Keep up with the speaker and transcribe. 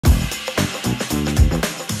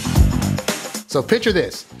So picture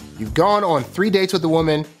this. You've gone on 3 dates with a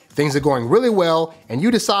woman, things are going really well, and you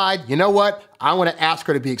decide, you know what? I want to ask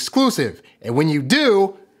her to be exclusive. And when you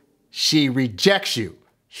do, she rejects you.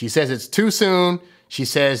 She says it's too soon. She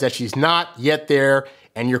says that she's not yet there,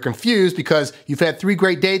 and you're confused because you've had 3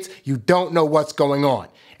 great dates. You don't know what's going on.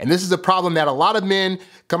 And this is a problem that a lot of men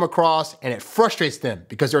come across, and it frustrates them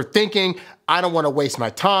because they're thinking, I don't want to waste my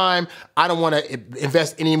time. I don't want to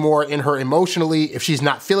invest any more in her emotionally if she's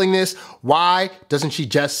not feeling this. Why doesn't she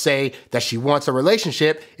just say that she wants a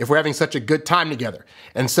relationship if we're having such a good time together?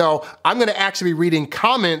 And so I'm going to actually be reading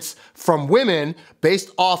comments from women based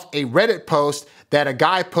off a Reddit post that a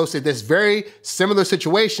guy posted this very similar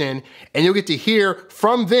situation, and you'll get to hear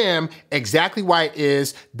from them exactly why it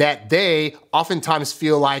is that they oftentimes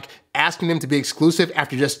feel like asking them to be exclusive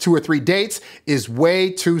after just 2 or 3 dates is way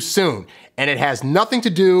too soon. And it has nothing to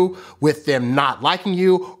do with them not liking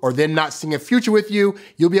you or them not seeing a future with you.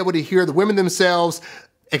 You'll be able to hear the women themselves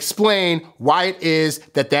explain why it is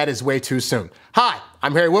that that is way too soon. Hi,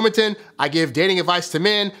 I'm Harry Wilmington. I give dating advice to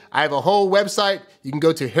men. I have a whole website. You can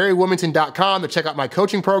go to harrywilmington.com to check out my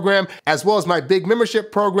coaching program, as well as my big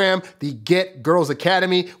membership program, the Get Girls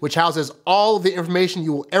Academy, which houses all of the information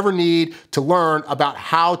you will ever need to learn about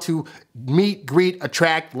how to meet, greet,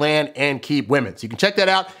 attract, land, and keep women. So you can check that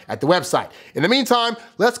out at the website. In the meantime,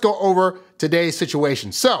 let's go over today's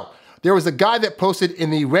situation. So there was a guy that posted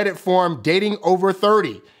in the Reddit forum, dating over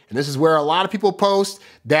 30. And this is where a lot of people post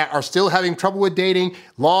that are still having trouble with dating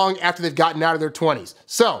long after they've gotten out of their 20s.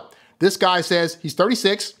 So this guy says he's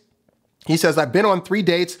 36. He says, I've been on 3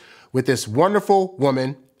 dates with this wonderful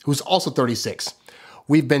woman who's also 36.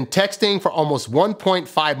 We've been texting for almost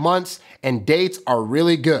 1.5 months and dates are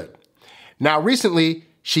really good. Now, recently,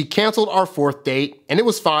 she canceled our 4th date and it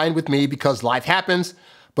was fine with me because life happens.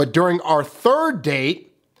 But during our 3rd date,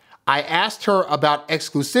 I asked her about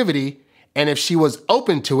exclusivity and if she was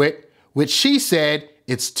open to it, which she said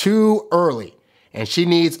it's too early and she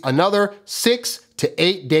needs another 6 to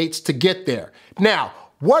 8 dates to get there. Now,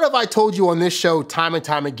 what have I told you on this show time and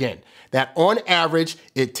time again? That on average,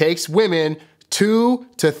 it takes women 2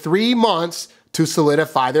 to 3 months to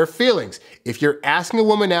solidify their feelings. If you're asking a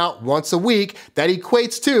woman out once a week, that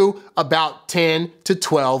equates to about 10 to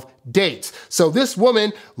 12 dates. So this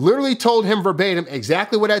woman literally told him verbatim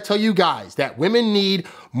exactly what I tell you guys, that women need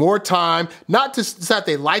more time, not to decide if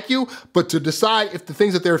they like you, but to decide if the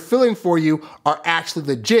things that they're feeling for you are actually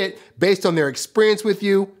legit based on their experience with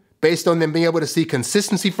you, based on them being able to see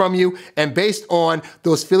consistency from you, and based on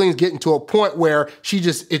those feelings getting to a point where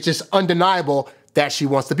it's just undeniable that she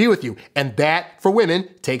wants to be with you. And that, for women,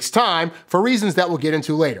 takes time for reasons that we'll get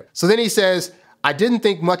into later. So then he says, I didn't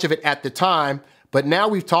think much of it at the time, but now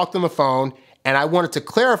we've talked on the phone and I wanted to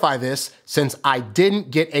clarify this since I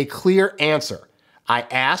didn't get a clear answer. I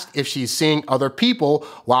asked if she's seeing other people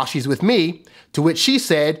while she's with me, to which she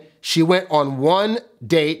said she went on 1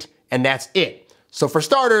 date and that's it. So for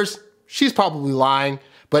starters, she's probably lying,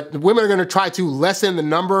 but women are gonna try to lessen the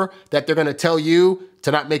number that they're gonna tell you to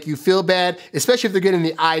not make you feel bad, especially if they're getting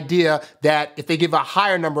the idea that if they give a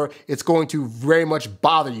higher number, it's going to very much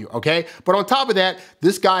bother you, okay? But on top of that,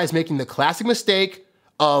 this guy is making the classic mistake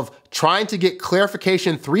of trying to get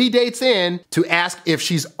clarification 3 dates in to ask if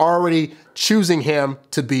she's already choosing him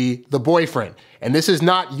to be the boyfriend. And this is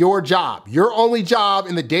not your job. Your only job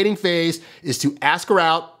in the dating phase is to ask her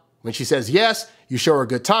out. When she says yes, you show her a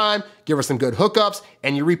good time, give her some good hookups,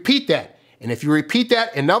 and you repeat that. And if you repeat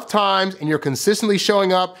that enough times and you're consistently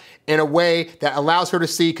showing up in a way that allows her to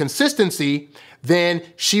see consistency, then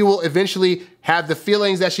she will eventually have the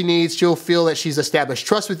feelings that she needs. She'll feel that she's established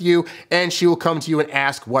trust with you and she will come to you and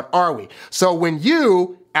ask, what are we? So when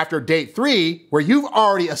you, after date 3, where you've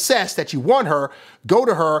already assessed that you want her, go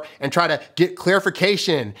to her and try to get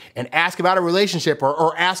clarification and ask about a relationship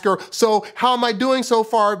or ask her, so how am I doing so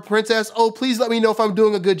far, princess? Oh, please let me know if I'm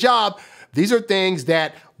doing a good job. These are things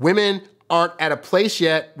that women aren't at a place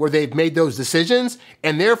yet where they've made those decisions,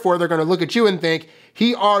 and therefore they're gonna look at you and think,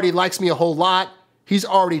 he already likes me a whole lot, he's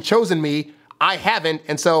already chosen me, I haven't,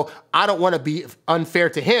 and so I don't wanna be unfair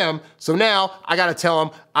to him, so now I gotta tell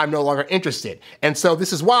him I'm no longer interested. And so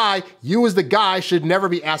this is why you as the guy should never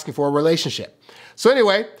be asking for a relationship. So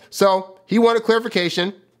anyway, so he wanted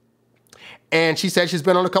clarification, and she said she's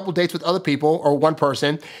been on a couple dates with other people, or one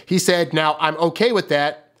person. He said, now I'm okay with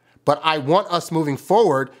that, but I want us moving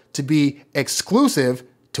forward to be exclusive,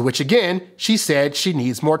 to which again, she said she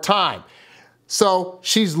needs more time. So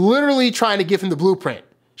she's literally trying to give him the blueprint.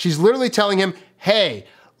 She's literally telling him, hey,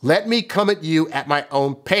 let me come at you at my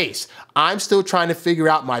own pace. I'm still trying to figure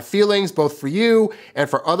out my feelings, both for you and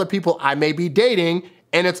for other people I may be dating,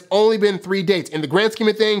 and it's only been 3 dates. In the grand scheme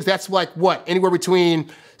of things, that's like what? Anywhere between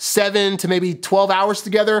 7 to maybe 12 hours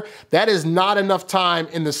together. That is not enough time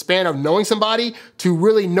in the span of knowing somebody to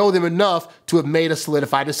really know them enough to have made a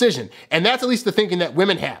solidified decision. And that's at least the thinking that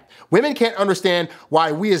women have. Women can't understand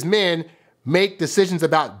why we as men make decisions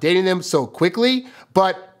about dating them so quickly,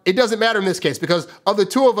 but it doesn't matter in this case because of the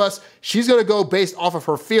two of us, she's gonna go based off of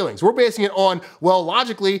her feelings. We're basing it on, well,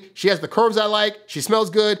 logically, she has the curves I like, she smells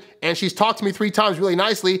good, and she's talked to me 3 times really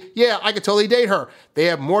nicely. Yeah, I could totally date her. They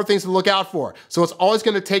have more things to look out for. So it's always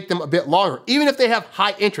gonna take them a bit longer, even if they have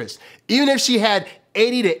high interest. Even if she had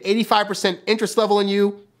 80 to 85% interest level in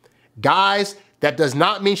you, guys, that does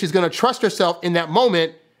not mean she's gonna trust herself in that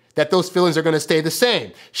moment that those feelings are gonna stay the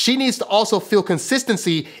same. She needs to also feel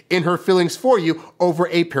consistency in her feelings for you over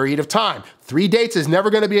a period of time. 3 dates is never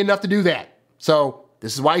gonna be enough to do that. So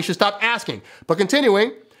this is why you should stop asking. But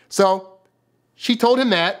continuing, so she told him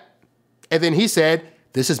that, and then he said,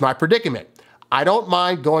 this is my predicament. I don't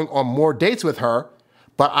mind going on more dates with her,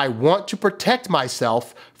 but I want to protect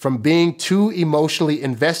myself from being too emotionally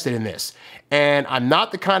invested in this. And I'm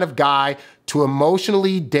not the kind of guy to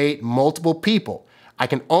emotionally date multiple people. I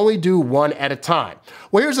can only do one at a time.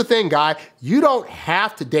 Well, here's the thing, guy. You don't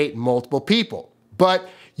have to date multiple people, but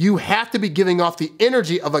you have to be giving off the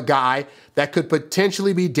energy of a guy that could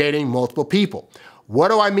potentially be dating multiple people. What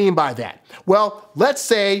do I mean by that? Well, let's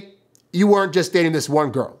say you weren't just dating this one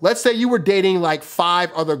girl. Let's say you were dating like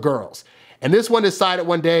 5 other girls. And this one decided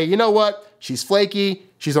one day, you know what? She's flaky,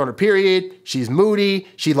 she's on her period, she's moody,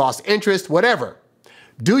 she lost interest, whatever.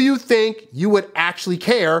 Do you think you would actually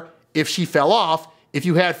care if she fell off if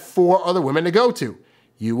you had 4 other women to go to?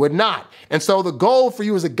 You would not. And so the goal for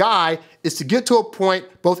you as a guy is to get to a point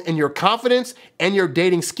both in your confidence and your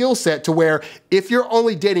dating skill set to where if you're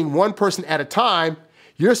only dating one person at a time,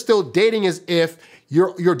 you're still dating as if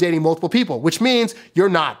you're dating multiple people, which means you're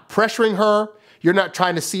not pressuring her, you're not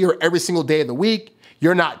trying to see her every single day of the week,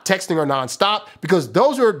 you're not texting her nonstop, because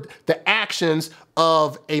those are the actions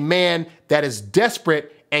of a man that is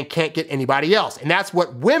desperate and can't get anybody else. And that's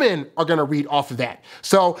what women are gonna read off of that.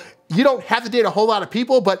 So you don't have to date a whole lot of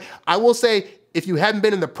people, but I will say, if you haven't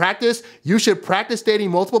been in the practice, you should practice dating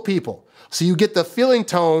multiple people. So you get the feeling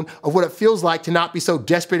tone of what it feels like to not be so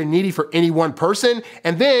desperate and needy for any one person.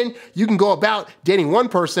 And then you can go about dating one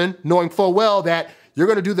person knowing full well that you're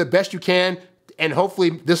gonna do the best you can and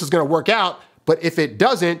hopefully this is gonna work out. But if it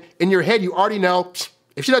doesn't, in your head, you already know,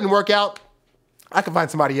 if she doesn't work out, I can find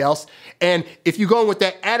somebody else. And if you go in with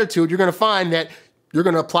that attitude, you're gonna find that you're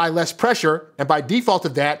gonna apply less pressure. And by default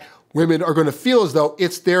of that, women are gonna feel as though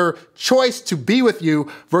it's their choice to be with you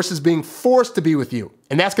versus being forced to be with you.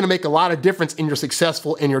 And that's gonna make a lot of difference in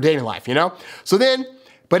your dating life, you know? So then,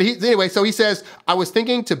 anyway, so he says, I was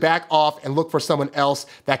thinking to back off and look for someone else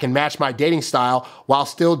that can match my dating style while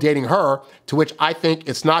still dating her, to which I think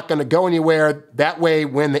it's not gonna go anywhere. That way,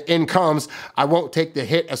 when the end comes, I won't take the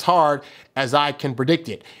hit as hard as I can predict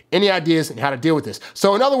it. Any ideas on how to deal with this?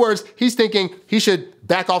 So in other words, he's thinking he should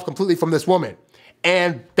back off completely from this woman.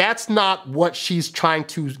 And that's not what she's trying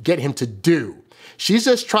to get him to do. She's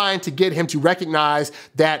just trying to get him to recognize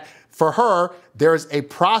that for her, there's a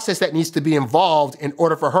process that needs to be involved in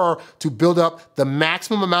order for her to build up the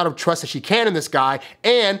maximum amount of trust that she can in this guy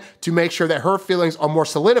and to make sure that her feelings are more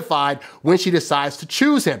solidified when she decides to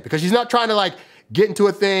choose him. Because she's not trying to like get into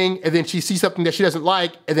a thing and then she sees something that she doesn't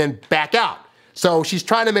like and then back out. So she's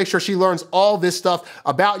trying to make sure she learns all this stuff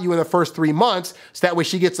about you in the first 3 months so that way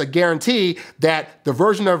she gets a guarantee that the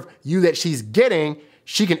version of you that she's getting,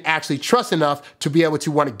 she can actually trust enough to be able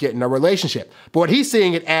to want to get in a relationship. But what he's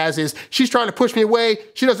seeing it as is she's trying to push me away,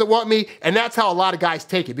 she doesn't want me, and that's how a lot of guys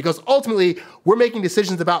take it, because ultimately we're making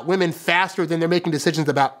decisions about women faster than they're making decisions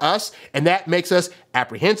about us, and that makes us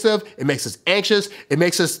apprehensive, it makes us anxious, it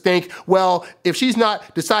makes us think, well, if she's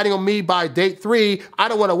not deciding on me by date 3, I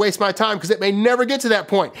don't want to waste my time because it may never get to that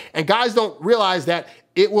point. And guys don't realize that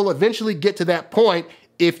it will eventually get to that point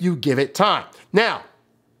if you give it time. Now,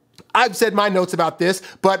 I've said my notes about this,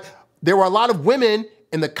 but there were a lot of women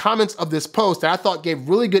in the comments of this post that I thought gave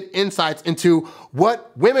really good insights into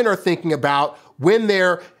what women are thinking about when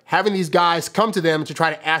they're having these guys come to them to try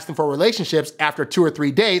to ask them for relationships after 2 or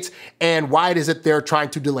 3 dates, and why it is that they're trying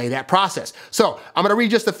to delay that process. So I'm gonna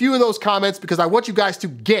read just a few of those comments because I want you guys to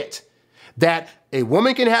get that a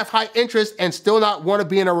woman can have high interest and still not want to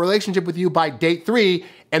be in a relationship with you by date 3,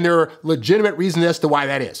 and there are legitimate reasons as to why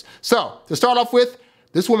that is. So to start off with,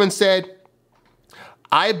 this woman said,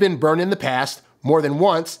 I have been burned in the past more than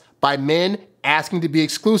once by men asking to be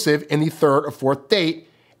exclusive in the 3rd or 4th date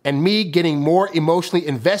and me getting more emotionally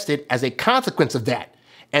invested as a consequence of that.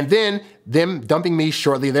 and then them dumping me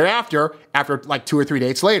shortly thereafter, after like 2 or 3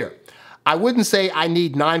 dates later. I wouldn't say I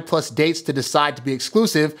need 9+ dates to decide to be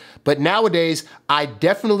exclusive, but nowadays I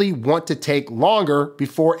definitely want to take longer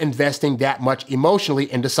before investing that much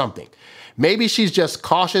emotionally into something. Maybe she's just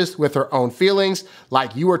cautious with her own feelings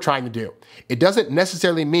like you are trying to do. It doesn't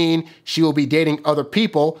necessarily mean she will be dating other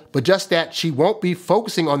people, but just that she won't be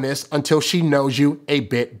focusing on this until she knows you a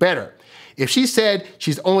bit better. If she said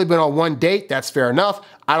she's only been on 1 date, that's fair enough.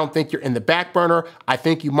 I don't think you're in the back burner. I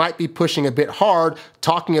think you might be pushing a bit hard,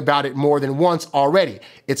 talking about it more than once already.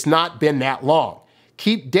 It's not been that long.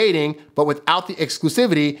 Keep dating, but without the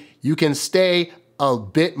exclusivity, you can stay a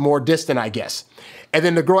bit more distant, I guess. And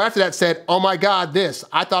then the girl after that said, oh my God,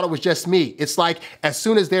 I thought it was just me. It's like as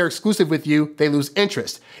soon as they're exclusive with you, they lose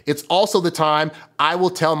interest. It's also the time I will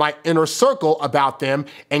tell my inner circle about them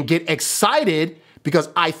and get excited because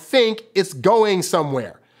I think it's going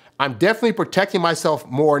somewhere. I'm definitely protecting myself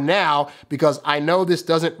more now because I know this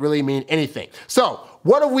doesn't really mean anything. So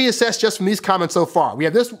what have we assessed just from these comments so far? We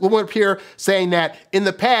have this woman up here saying that in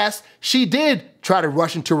the past, she did try to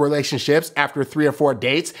rush into relationships after 3 or 4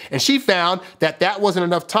 dates, and she found that that wasn't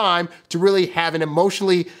enough time to really have an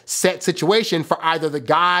emotionally set situation for either the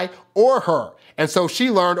guy or her. And so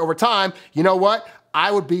she learned over time, you know what? I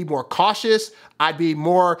would be more cautious. I'd be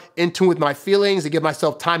more in tune with my feelings and give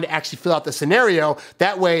myself time to actually fill out the scenario.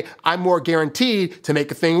 That way, I'm more guaranteed to make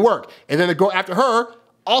a thing work. And then the girl after her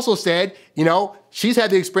also said, you know, she's had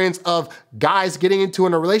the experience of guys getting into a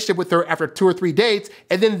relationship with her after 2 or 3 dates,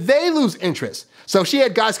 and then they lose interest. So she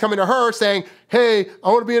had guys coming to her saying, hey, I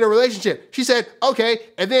want to be in a relationship. She said, okay.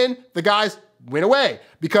 And then the guys went away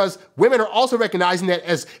because women are also recognizing that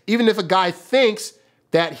as even if a guy thinks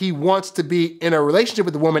that he wants to be in a relationship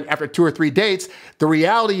with a woman after 2 or 3 dates, the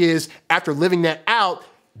reality is after living that out,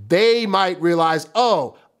 they might realize,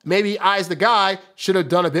 oh, maybe I as the guy should have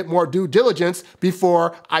done a bit more due diligence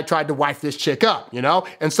before I tried to wife this chick up, you know?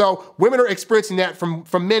 And so women are experiencing that from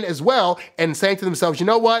men as well and saying to themselves, you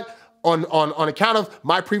know what? On account of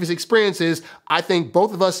my previous experiences, I think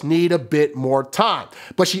both of us need a bit more time.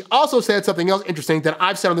 But she also said something else interesting that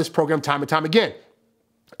I've said on this program time and time again.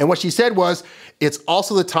 And what she said was, it's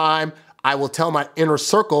also the time I will tell my inner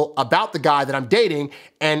circle about the guy that I'm dating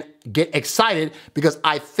and get excited because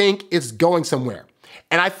I think it's going somewhere.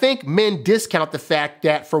 And I think men discount the fact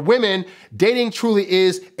that for women, dating truly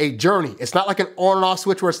is a journey. It's not like an on and off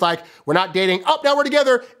switch where it's like, we're not dating, oh, now we're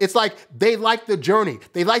together. It's like they like the journey.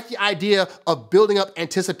 They like the idea of building up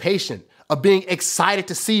anticipation, of being excited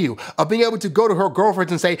to see you, of being able to go to her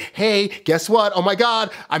girlfriends and say, hey, guess what? Oh my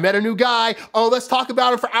God, I met a new guy. Oh, let's talk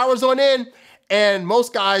about him for hours on end. And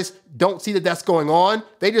most guys don't see that that's going on.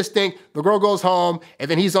 They just think the girl goes home and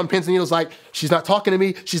then he's on pins and needles like, she's not talking to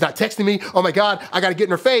me, she's not texting me. Oh my God, I gotta get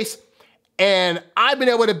in her face. And I've had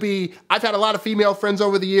a lot of female friends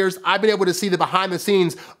over the years. I've been able to see the behind the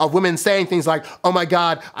scenes of women saying things like, oh my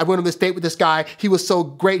God, I went on this date with this guy. He was so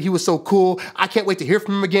great, he was so cool. I can't wait to hear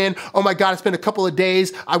from him again. Oh my God, it's been a couple of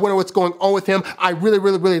days. I wonder what's going on with him. I really,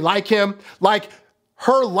 really, really like him. Like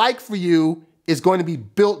her like for you is going to be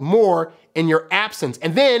built more in your absence.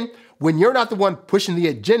 And then when you're not the one pushing the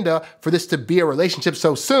agenda for this to be a relationship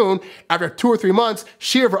so soon, after 2 or 3 months,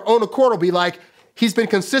 she of her own accord will be like, he's been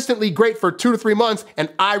consistently great for 2 to 3 months and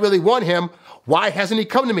I really want him. Why hasn't he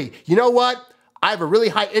come to me? You know what? I have a really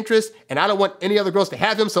high interest and I don't want any other girls to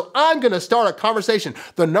have him, so I'm gonna start a conversation.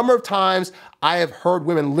 The number of times I have heard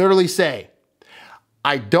women literally say,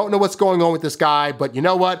 I don't know what's going on with this guy, but you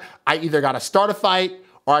know what? I either gotta start a fight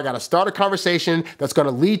or I gotta start a conversation that's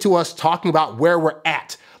gonna lead to us talking about where we're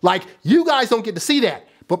at. Like, you guys don't get to see that,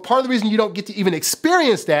 but part of the reason you don't get to even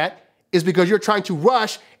experience that is because you're trying to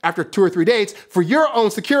rush after 2 or 3 dates for your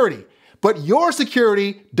own security. But your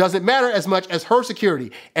security doesn't matter as much as her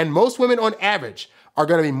security. And most women on average are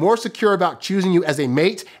gonna be more secure about choosing you as a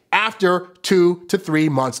mate after 2 to 3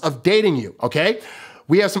 months of dating you, okay?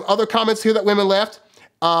 We have some other comments here that women left.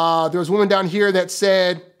 There was a woman down here that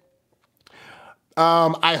said,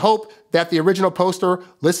 I hope that the original poster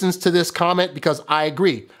listens to this comment because I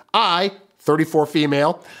agree. I, 34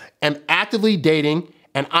 female, am actively dating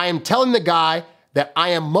and I am telling the guy that I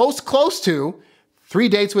am most close to, 3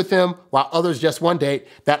 dates with him while others just 1 date,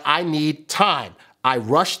 that I need time. I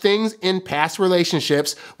rushed things in past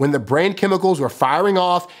relationships when the brain chemicals were firing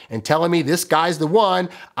off and telling me this guy's the one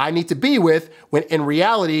I need to be with, when in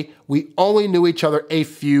reality, we only knew each other a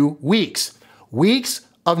few weeks. Weeks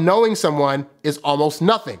of knowing someone is almost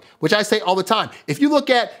nothing, which I say all the time. If you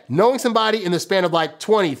look at knowing somebody in the span of like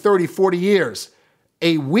 20, 30, 40 years,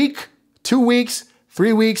 a week, 2 weeks,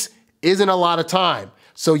 3 weeks isn't a lot of time.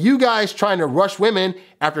 So you guys trying to rush women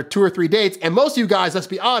after 2 or 3 dates, and most of you guys, let's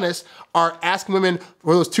be honest, are asking women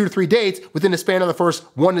for those 2 to 3 dates within the span of the first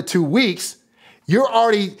 1 to 2 weeks. You're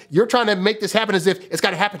trying to make this happen as if it's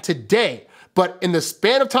got to happen today. But in the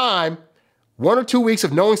span of time, 1 or 2 weeks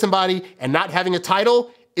of knowing somebody and not having a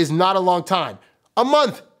title is not a long time. A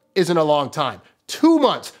month isn't a long time. 2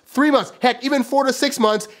 months, 3 months, heck, even 4 to 6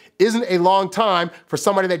 months isn't a long time for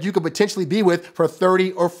somebody that you could potentially be with for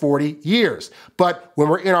 30 or 40 years. But when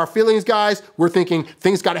we're in our feelings, guys, we're thinking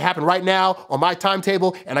things got to happen right now on my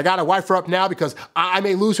timetable, and I got to wife her up now because I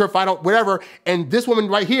may lose her if I don't, whatever. And this woman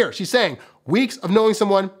right here, she's saying weeks of knowing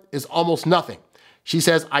someone is almost nothing. She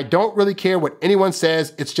says, I don't really care what anyone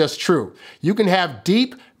says. It's just true. You can have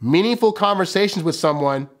deep, meaningful conversations with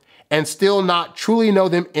someone and still not truly know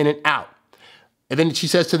them in and out. And then she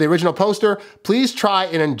says to the original poster, please try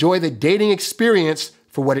and enjoy the dating experience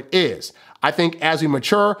for what it is. I think as we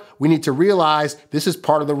mature, we need to realize this is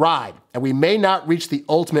part of the ride, and we may not reach the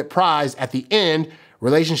ultimate prize at the end,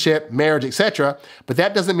 relationship, marriage, etc., but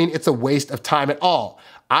that doesn't mean it's a waste of time at all.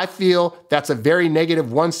 I feel that's a very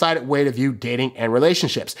negative, one-sided way to view dating and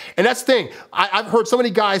relationships. And that's the thing. I've heard so many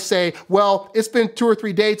guys say, well, it's been 2 or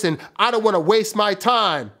 3 dates and I don't want to waste my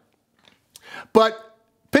time. But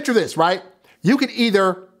picture this, right? You could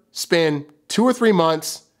either spend 2 or 3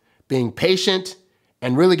 months being patient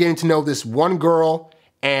and really getting to know this one girl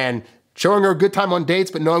and showing her a good time on dates,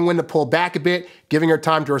 but knowing when to pull back a bit, giving her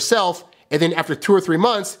time to herself, and then after 2 or 3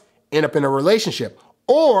 months, end up in a relationship.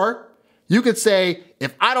 Or you could say,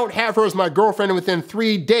 if I don't have her as my girlfriend within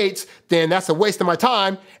 3 dates, then that's a waste of my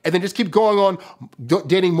time, and then just keep going on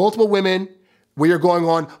dating multiple women where you're going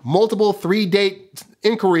on multiple 3-date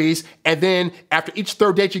inquiries, and then after each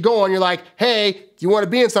 3rd date you go on, you're like, hey, do you want to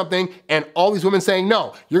be in something? And all these women saying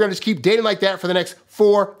no. You're going to just keep dating like that for the next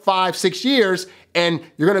 4, 5, 6 years, and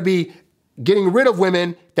you're going to be getting rid of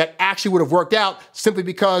women that actually would have worked out simply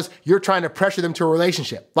because you're trying to pressure them to a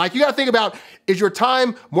relationship. Like, you got to think about, is your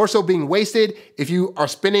time more so being wasted if you are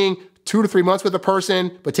spending 2 to 3 months with a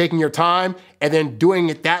person, but taking your time and then doing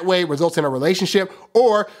it that way results in a relationship?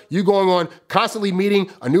 Or you going on constantly meeting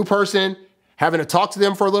a new person, having to talk to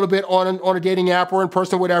them for a little bit on a dating app or in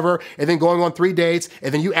person, whatever, and then going on 3 dates,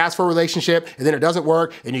 and then you ask for a relationship, and then it doesn't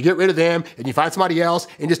work, and you get rid of them, and you find somebody else,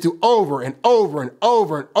 and just do over and over and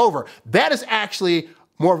over and over. That is actually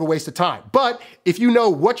more of a waste of time. But if you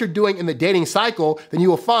know what you're doing in the dating cycle, then you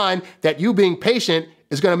will find that you being patient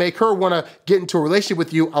is going to make her want to get into a relationship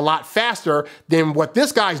with you a lot faster than what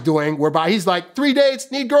this guy's doing, whereby he's like, 3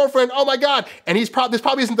 dates, need girlfriend, oh my God. And this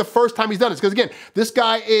probably isn't the first time he's done this, because again, this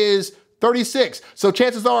guy is 36. So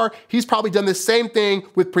chances are he's probably done the same thing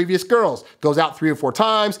with previous girls. Goes out 3 or 4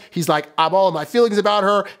 times. He's like, I'm all in my feelings about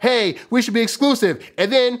her. Hey, we should be exclusive.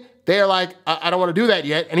 And then they're like, I don't want to do that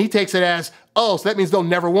yet. And he takes it as, oh, so that means they'll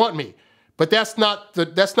never want me. But that's not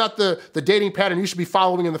the dating pattern you should be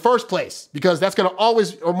following in the first place, because that's going to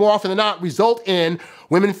always, or more often than not, result in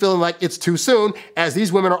women feeling like it's too soon, as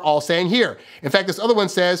these women are all saying here. In fact, this other one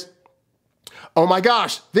says, oh my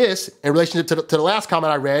gosh, this, in relationship to the last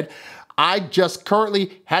comment I read, I just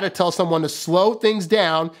currently had to tell someone to slow things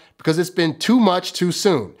down because it's been too much too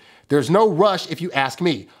soon. There's no rush if you ask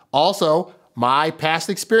me. Also, my past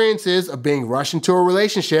experiences of being rushed into a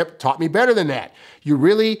relationship taught me better than that. You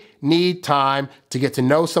really need time to get to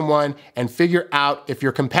know someone and figure out if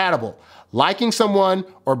you're compatible. Liking someone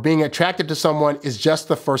or being attracted to someone is just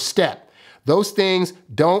the first step. Those things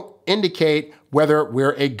don't indicate whether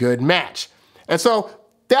we're a good match. And so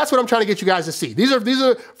that's what I'm trying to get you guys to see. These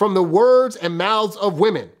are from the words and mouths of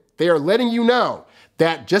women. They are letting you know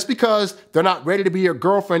that just because they're not ready to be your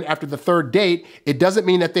girlfriend after the 3rd date, it doesn't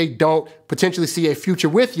mean that they don't potentially see a future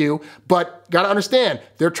with you. But gotta understand,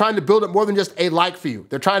 they're trying to build up more than just a like for you.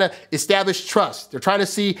 They're trying to establish trust. They're trying to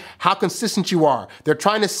see how consistent you are. They're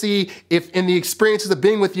trying to see if in the experiences of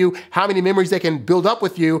being with you, how many memories they can build up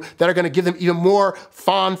with you that are gonna give them even more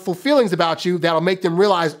fondful feelings about you that'll make them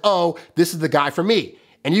realize, oh, this is the guy for me.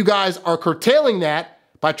 And you guys are curtailing that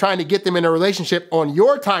by trying to get them in a relationship on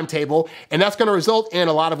your timetable, and that's going to result in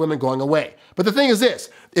a lot of women going away. But the thing is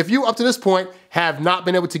this, if you up to this point have not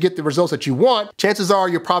been able to get the results that you want, chances are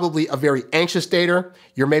you're probably a very anxious dater.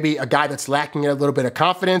 You're maybe a guy that's lacking in a little bit of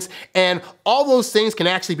confidence, and all those things can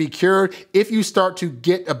actually be cured if you start to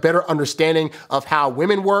get a better understanding of how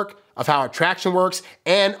women work, of how attraction works,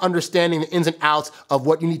 and understanding the ins and outs of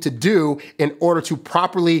what you need to do in order to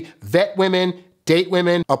properly vet women, date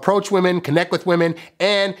women, approach women, connect with women,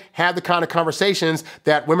 and have the kind of conversations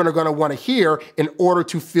that women are gonna wanna hear in order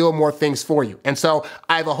to feel more things for you. And so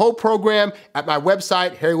I have a whole program at my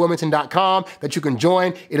website, harrywilmington.com, that you can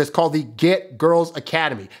join. It is called the Get Girls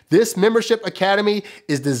Academy. This membership academy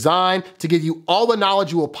is designed to give you all the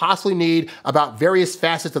knowledge you will possibly need about various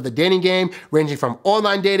facets of the dating game, ranging from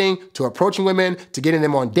online dating to approaching women, to getting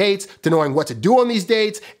them on dates, to knowing what to do on these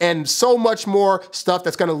dates, and so much more stuff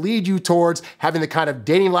that's gonna lead you towards having the kind of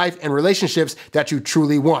dating life and relationships that you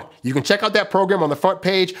truly want. You can check out that program on the front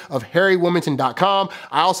page of harrywilmington.com.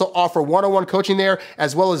 I also offer one-on-one coaching there,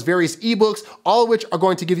 as well as various ebooks, all of which are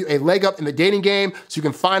going to give you a leg up in the dating game so you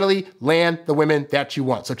can finally land the women that you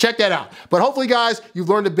want. So check that out. But hopefully, guys, you've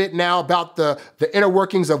learned a bit now about the inner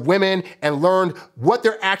workings of women and learned what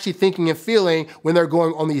they're actually thinking and feeling when they're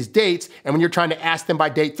going on these dates and when you're trying to ask them by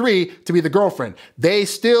date 3 to be the girlfriend. They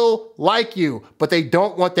still like you, but they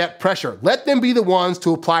don't want that pressure. Let them be the ones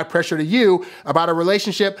to apply pressure to you about a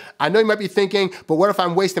relationship. I know you might be thinking, but what if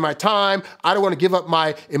I'm wasting my time? I don't want to give up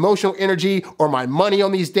my emotional energy or my money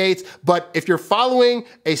on these dates. But if you're following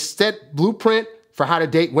a set blueprint for how to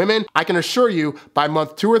date women, I can assure you by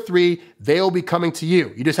month 2 or 3, they'll be coming to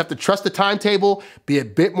you. You just have to trust the timetable, be a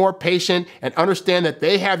bit more patient, and understand that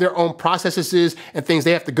they have their own processes and things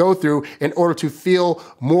they have to go through in order to feel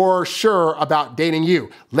more sure about dating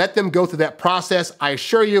you. Let them go through that process. I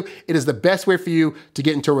assure you, it is the best way for you to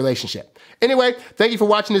get into a relationship. Anyway, thank you for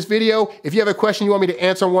watching this video. If you have a question you want me to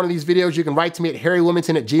answer on one of these videos, you can write to me at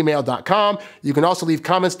harrywilmington@gmail.com. You can also leave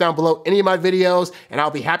comments down below any of my videos, and I'll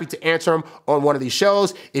be happy to answer them on one of these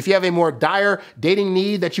shows. If you have a more dire dating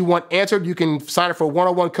need that you want answered, you can sign up for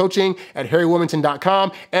one-on-one coaching at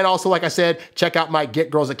harrywilmington.com. And also, like I said, check out my Get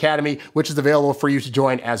Girls Academy, which is available for you to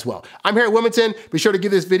join as well. I'm Harry Wilmington. Be sure to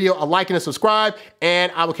give this video a like and a subscribe,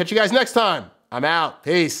 and I will catch you guys next time. I'm out.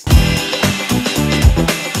 Peace.